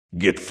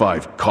Get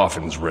 5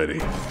 coffins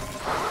ready.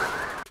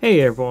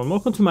 Hey everyone,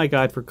 welcome to my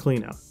guide for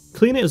Cliodhana.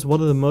 Cliodhana is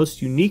one of the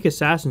most unique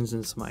assassins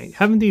in SMITE,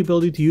 having the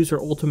ability to use her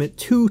ultimate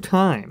 2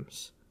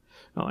 times.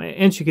 Oh,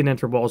 and she can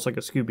enter walls like a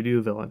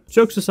Scooby-Doo villain.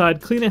 Jokes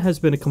aside, Cliodhana has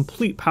been a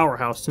complete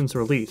powerhouse since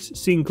release,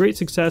 seeing great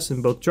success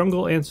in both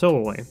jungle and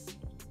solo lane.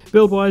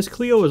 Build-wise,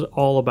 Clio is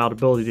all about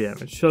ability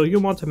damage, so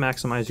you'll want to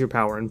maximize your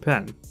power and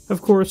pen. Of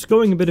course,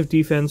 going a bit of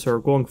defense or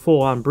going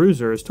full-on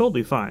bruiser is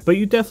totally fine, but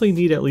you definitely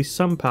need at least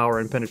some power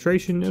and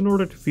penetration in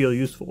order to feel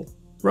useful.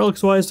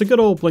 Relics-wise, the good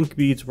old Blink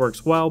Beads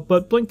works well,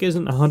 but Blink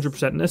isn't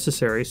 100%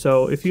 necessary,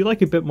 so if you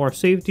like a bit more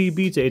safety,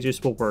 Beads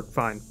Aegis will work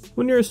fine.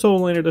 When you're a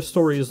solo laner, the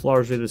story is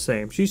largely the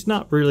same. She's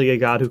not really a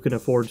god who can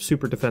afford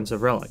super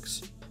defensive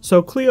relics.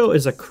 So Clio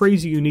is a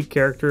crazy unique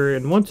character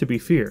and one to be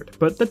feared,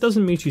 but that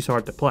doesn't mean she's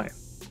hard to play.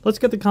 Let's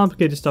get the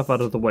complicated stuff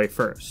out of the way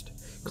first.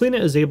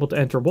 Cliodhana is able to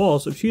enter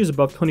walls if she is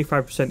above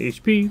 25%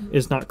 HP,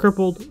 is not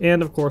crippled,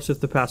 and of course if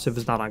the passive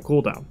is not on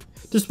cooldown.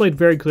 Displayed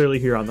very clearly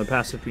here on the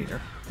passive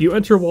meter. You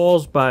enter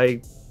walls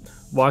by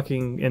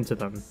walking into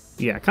them.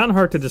 Yeah, kinda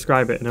hard to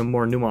describe it in a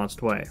more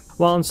nuanced way.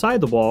 While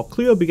inside the wall,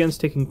 Clio begins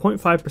taking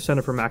 0.5%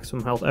 of her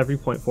maximum health every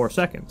 0.4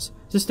 seconds,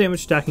 this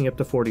damage stacking up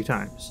to 40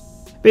 times.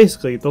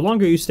 Basically, the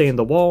longer you stay in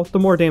the wall, the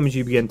more damage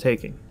you begin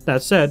taking.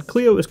 That said,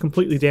 Clio is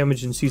completely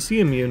damaged and CC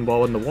immune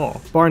while in the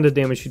wall, barring the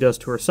damage she does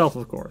to herself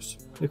of course.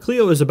 If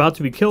Clio is about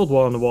to be killed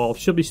while in the wall,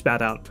 she'll be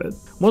spat out of it.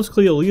 Once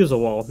Clio leaves the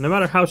wall, no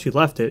matter how she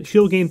left it,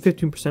 she'll gain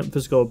 15%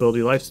 physical ability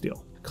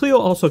lifesteal. Clio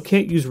also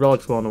can't use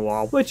relics while in the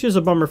wall, which is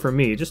a bummer for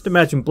me, just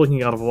imagine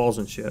blinking out of walls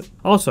and shit.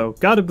 Also,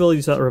 god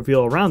abilities that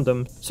reveal around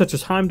them, such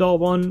as Heimdall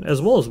one,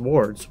 as well as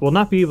wards, will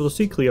not be able to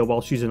see Clio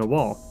while she's in a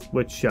wall,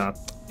 which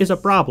is a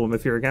problem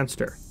if you're against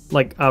her.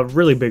 Like, a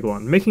really big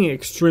one, making it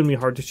extremely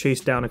hard to chase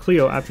down a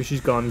Clio after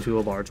she's gone into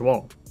a large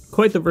wall.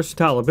 Quite the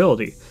versatile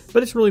ability,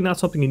 but it's really not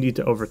something you need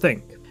to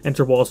overthink.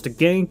 Enter walls to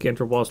gank,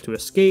 enter walls to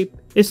escape.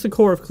 It's the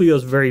core of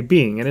Clio's very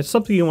being, and it's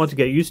something you want to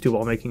get used to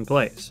while making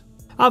plays.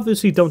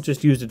 Obviously don't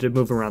just use it to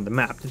move around the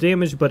map. The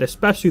damage, but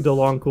especially the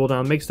long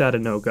cooldown, makes that a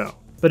no-go.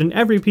 But in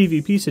every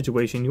PvP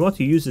situation, you want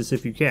to use this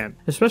if you can,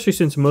 especially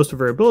since most of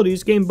her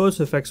abilities gain bonus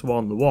effects while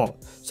on the wall,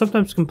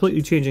 sometimes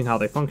completely changing how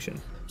they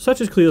function. Such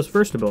as Clio's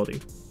first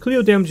ability.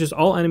 Clio damages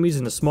all enemies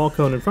in a small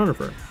cone in front of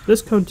her,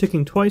 this cone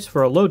ticking twice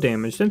for a low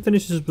damage, then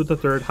finishes with a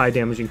third high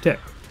damaging tick.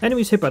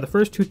 Enemies hit by the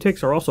first 2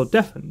 ticks are also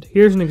deafened.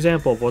 Here's an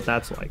example of what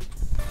that's like.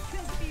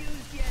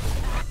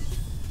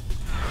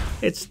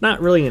 It's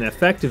not really an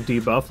effective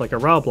debuff like a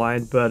raw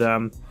blind, but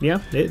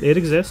yeah, it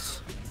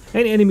exists.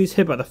 Any enemies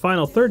hit by the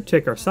final third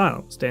tick are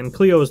silenced, and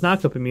Clio is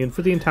knock-up immune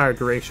for the entire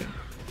duration.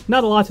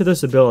 Not a lot to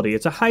this ability,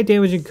 it's a high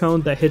damaging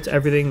cone that hits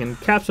everything and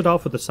caps it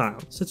off with a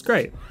silence. It's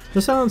great.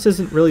 The silence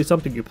isn't really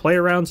something you play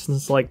around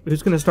since like,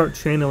 who's gonna start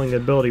channeling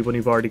an ability when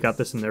you've already got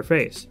this in their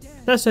face?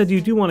 That said,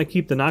 you do want to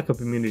keep the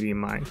knock-up immunity in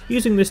mind.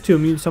 Using this to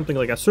immune something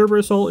like a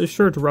Cerberus ult is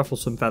sure to ruffle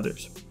some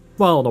feathers.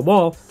 While on the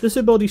wall, this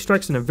ability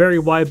strikes in a very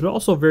wide but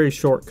also very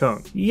short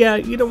cone. Yeah,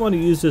 you don't want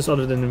to use this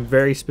other than in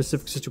very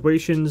specific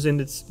situations, and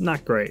it's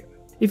not great.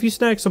 If you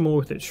snag someone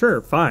with it,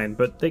 sure, fine,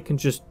 but they can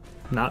just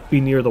not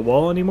be near the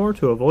wall anymore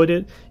to avoid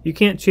it. You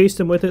can't chase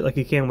them with it like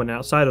you can when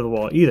outside of the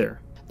wall either.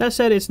 That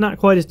said, it's not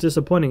quite as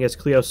disappointing as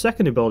Clio's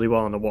second ability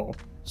while on the wall,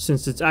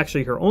 since it's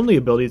actually her only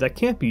ability that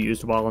can't be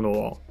used while on the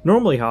wall.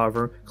 Normally,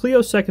 however,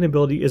 Clio's second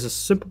ability is a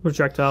simple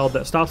projectile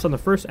that stops on the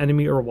first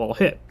enemy or wall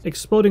hit,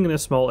 exploding in a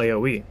small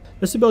AoE.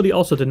 This ability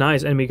also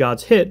denies enemy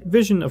gods hit,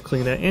 vision of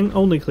Cliodhana, and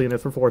only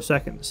Cliodhana for 4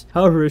 seconds.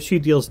 However, if she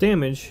deals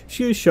damage,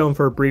 she is shown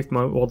for a brief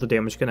moment while the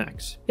damage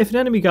connects. If an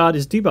enemy god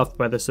is debuffed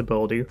by this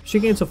ability, she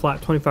gains a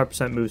flat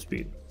 25% move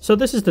speed. So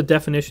this is the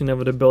definition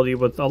of an ability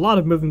with a lot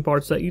of moving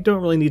parts that you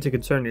don't really need to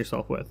concern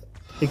yourself with.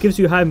 It gives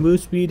you high move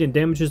speed and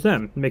damages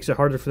them, makes it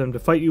harder for them to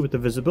fight you with the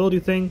visibility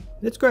thing.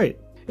 It's great.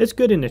 It's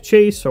good in a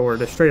chase or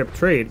to straight up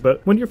trade,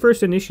 but when you're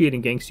first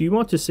initiating ganks, you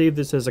want to save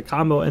this as a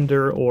combo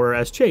ender or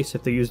as chase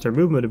if they use their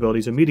movement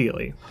abilities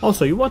immediately.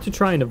 Also, you want to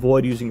try and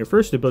avoid using your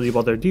first ability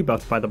while they're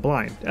debuffed by the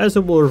blind, as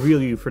it will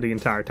reveal you for the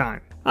entire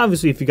time.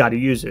 Obviously if you gotta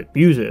use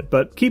it,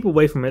 but keep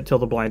away from it till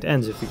the blind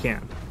ends if you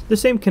can. The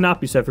same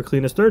cannot be said for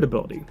Cliodhana's third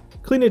ability.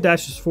 Cliodhana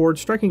dashes forward,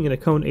 striking in a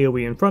cone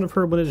AoE in front of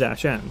her when the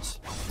dash ends.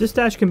 This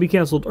dash can be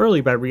cancelled early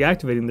by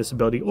reactivating this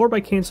ability or by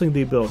cancelling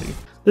the ability.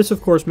 This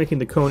of course making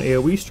the cone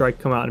AoE strike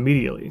come out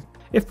immediately.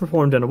 If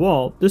performed in a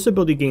wall, this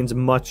ability gains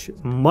much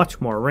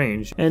more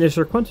range, and is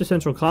your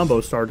quintessential combo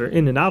starter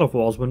in and out of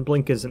walls when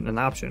blink isn't an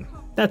option.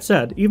 That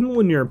said, even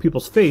when you're in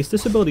people's face,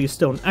 this ability is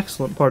still an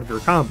excellent part of your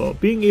combo,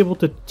 being able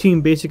to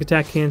team basic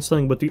attack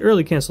cancelling with the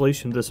early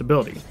cancellation of this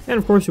ability. And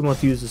of course you want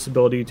to use this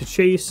ability to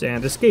chase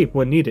and escape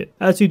when needed,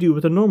 as you do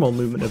with a normal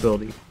movement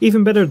ability.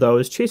 Even better though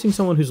is chasing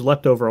someone who's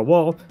leapt over a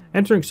wall,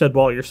 entering said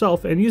wall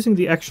yourself, and using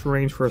the extra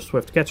range for a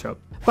swift catch-up.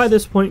 By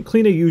this point,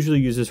 Cliodhana usually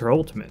uses her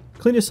ultimate.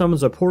 Cliodhana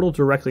summons a portal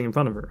directly in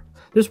front of her.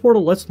 This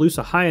portal lets loose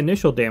a high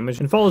initial damage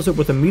and follows it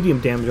with a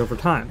medium damage over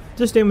time,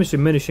 this damage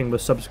diminishing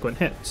with subsequent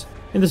hits.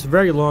 In this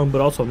very long but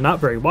also not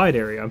very wide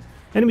area,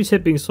 enemies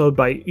hit being slowed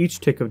by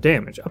each tick of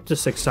damage, up to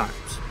 6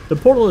 times. The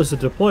portal is a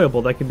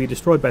deployable that can be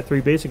destroyed by 3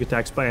 basic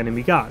attacks by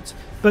enemy gods,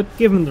 but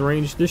given the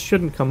range, this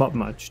shouldn't come up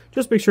much.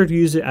 Just make sure to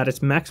use it at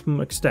its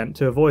maximum extent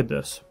to avoid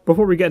this.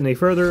 Before we get any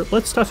further,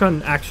 let's touch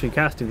on actually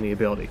casting the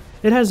ability.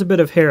 It has a bit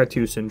of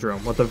Hera-2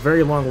 syndrome, with a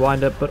very long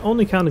windup but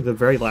only counting the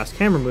very last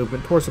camera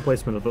movement towards the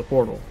placement of the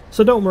portal.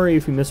 So don't worry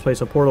if you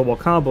misplace a portal while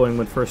comboing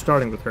when first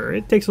starting with her,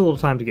 it takes a little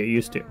time to get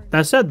used to.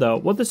 That said though,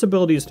 what this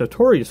ability is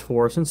notorious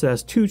for, since it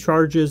has 2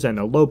 charges and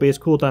a low base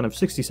cooldown of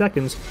 60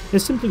 seconds,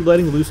 is simply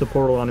letting loose a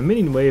portal on a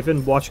minion wave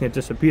and watching it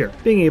disappear,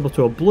 being able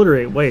to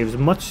obliterate waves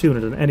much sooner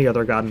than any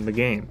other god in the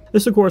game.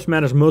 This of course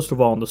matters most of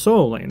all in the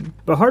solo lane,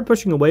 but hard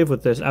pushing a wave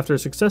with this after a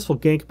successful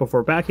gank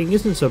before backing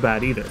isn't so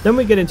bad either. Then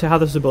we get into how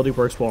this ability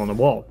works well on the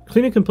wall.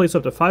 Cliodhana can place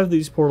up to 5 of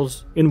these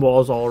portals in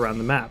walls all around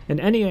the map, and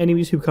any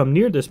enemies who come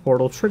near this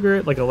portal trigger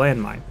it like a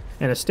landmine,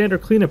 and a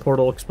standard Cliodhana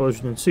portal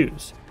explosion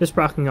ensues, this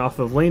proccing off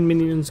of lane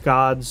minions,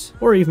 gods,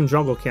 or even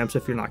jungle camps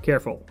if you're not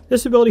careful.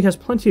 This ability has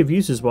plenty of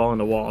uses while on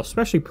the wall,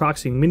 especially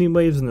proxying minion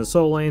waves in the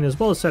solo lane as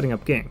well as setting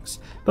up ganks,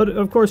 but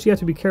of course you have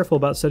to be careful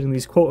about setting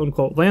these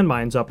quote-unquote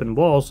landmines up in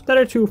walls that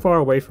are too far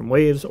away from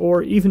waves,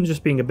 or even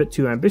just being a bit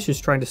too ambitious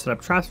trying to set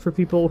up traps for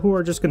people who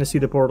are just going to see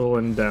the portal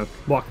and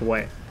walk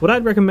away. What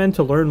I'd recommend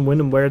to learn when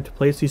and where to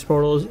place these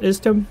portals is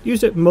to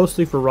use it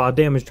mostly for raw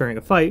damage during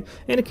a fight,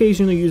 and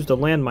occasionally use the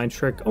landmine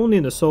trick only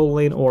in the solo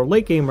lane or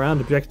late game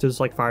around objectives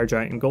like Fire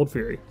Giant and Gold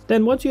Fury.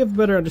 Then once you have a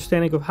better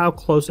understanding of how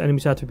close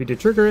enemies have to be to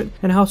trigger it,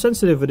 and how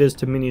sensitive it is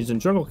to minions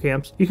and jungle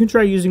camps, you can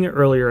try using it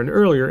earlier and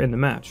earlier in the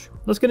match.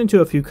 Let's get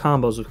into a few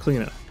combos with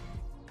Cliodhana.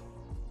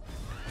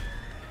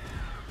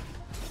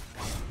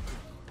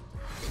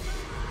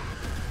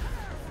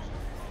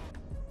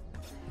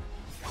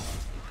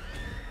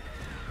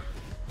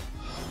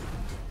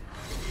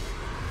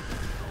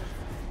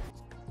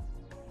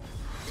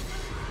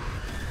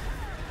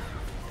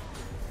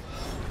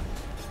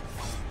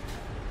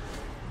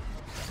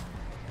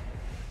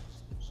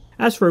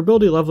 As for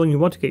ability leveling, you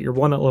want to get your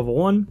 1 at level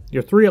 1,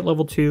 your 3 at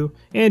level 2,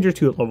 and your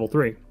 2 at level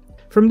 3.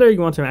 From there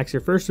you want to max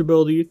your first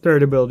ability,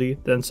 third ability,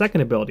 then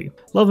second ability,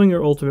 leveling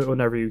your ultimate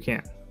whenever you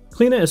can.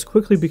 Cliodhana is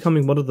quickly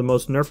becoming one of the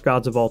most nerfed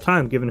gods of all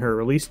time given her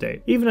release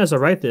date. Even as I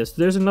write this,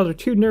 there's another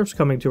 2 nerfs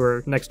coming to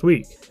her next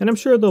week, and I'm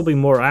sure there'll be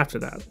more after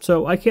that,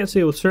 so I can't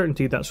say with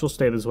certainty that she'll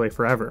stay this way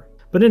forever.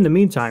 But in the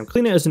meantime,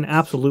 Cliodhana is an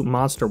absolute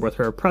monster with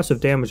her oppressive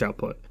damage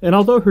output, and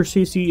although her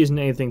CC isn't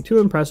anything too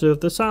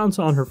impressive, the silence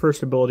on her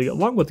first ability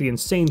along with the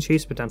insane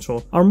chase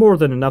potential are more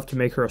than enough to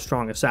make her a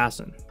strong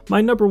assassin. My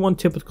number 1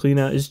 tip with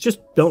Cliodhana is just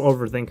don't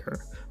overthink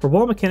her. Her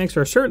wall mechanics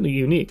are certainly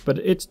unique, but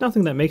it's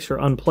nothing that makes her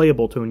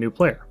unplayable to a new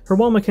player. Her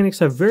wall mechanics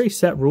have very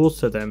set rules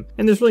to them,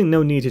 and there's really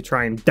no need to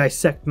try and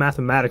dissect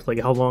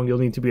mathematically how long you'll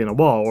need to be in a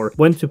wall, or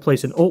when to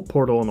place an ult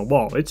portal on a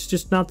wall. It's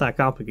just not that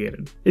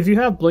complicated. If you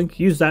have Blink,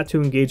 use that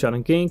to engage on a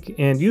gank,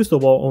 and use the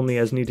wall only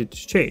as needed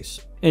to chase.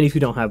 And if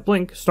you don't have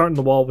Blink, start in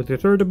the wall with your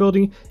third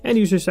ability, and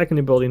use your second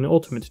ability and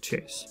ultimate to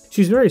chase.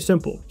 She's very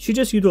simple. She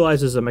just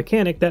utilizes a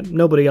mechanic that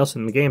nobody else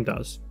in the game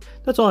does.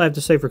 That's all I have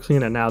to say for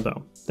Cliodhana now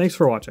though. Thanks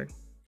for watching.